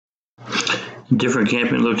Different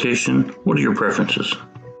camping location? What are your preferences?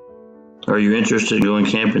 Are you interested in going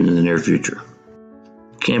camping in the near future?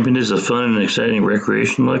 Camping is a fun and exciting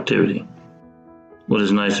recreational activity. What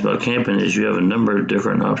is nice about camping is you have a number of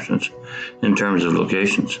different options in terms of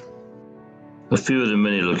locations. A few of the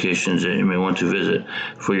many locations that you may want to visit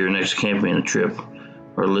for your next camping trip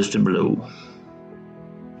are listed below.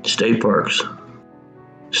 State parks.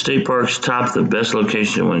 State parks top the best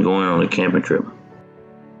location when going on a camping trip.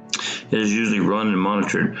 It is usually run and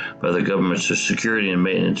monitored by the government, so security and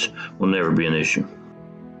maintenance will never be an issue.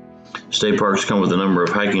 State parks come with a number of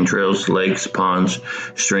hiking trails, lakes, ponds,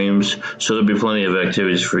 streams, so there'll be plenty of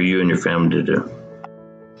activities for you and your family to do.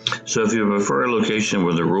 So if you prefer a location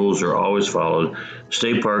where the rules are always followed,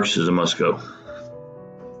 state parks is a must-go.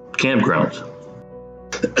 Campgrounds.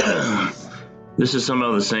 This is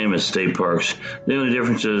somehow the same as state parks. The only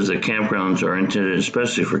difference is that campgrounds are intended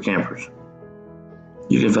especially for campers.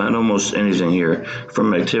 You can find almost anything here,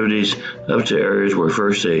 from activities up to areas where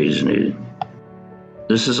first aid is needed.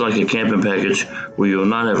 This is like a camping package where you will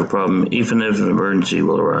not have a problem even if an emergency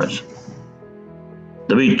will arise.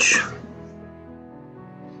 The beach.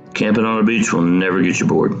 Camping on a beach will never get you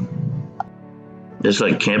bored. It's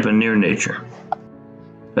like camping near nature.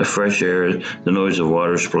 The fresh air, the noise of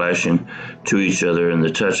water splashing to each other, and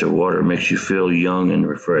the touch of water makes you feel young and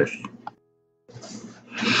refreshed.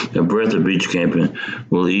 A breath of beach camping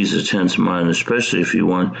will ease a tense mind, especially if you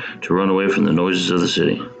want to run away from the noises of the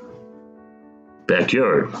city.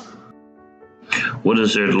 Backyard. What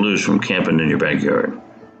is there to lose from camping in your backyard?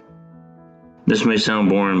 This may sound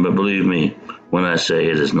boring, but believe me when I say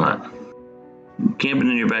it is not.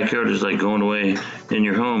 Camping in your backyard is like going away in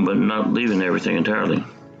your home, but not leaving everything entirely.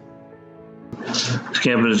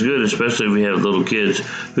 Camping is good, especially if you have little kids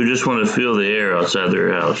who just want to feel the air outside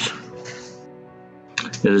their house.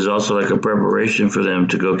 It is also like a preparation for them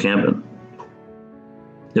to go camping.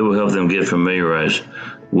 It will help them get familiarized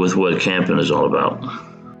with what camping is all about.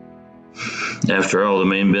 After all, the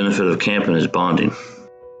main benefit of camping is bonding.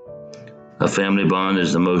 A family bond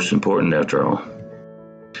is the most important after all.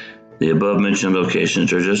 The above-mentioned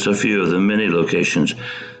locations are just a few of the many locations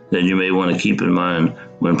that you may want to keep in mind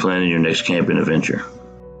when planning your next camping adventure.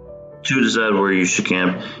 To decide where you should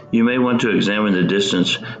camp, you may want to examine the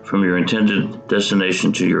distance from your intended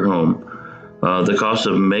destination to your home, the cost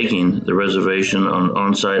of making the reservation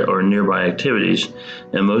on-site or nearby activities,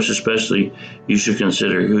 and most especially, you should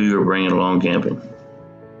consider who you are bringing along camping.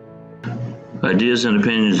 Ideas and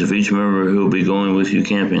opinions of each member who will be going with you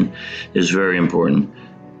camping is very important,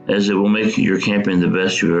 as it will make your camping the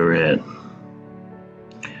best you've ever had.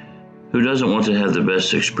 Who doesn't want to have the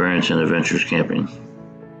best experience in adventures camping?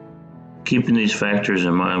 Keeping these factors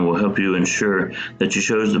in mind will help you ensure that you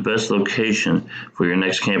chose the best location for your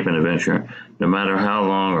next camping adventure, no matter how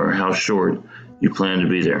long or how short you plan to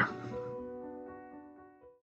be there.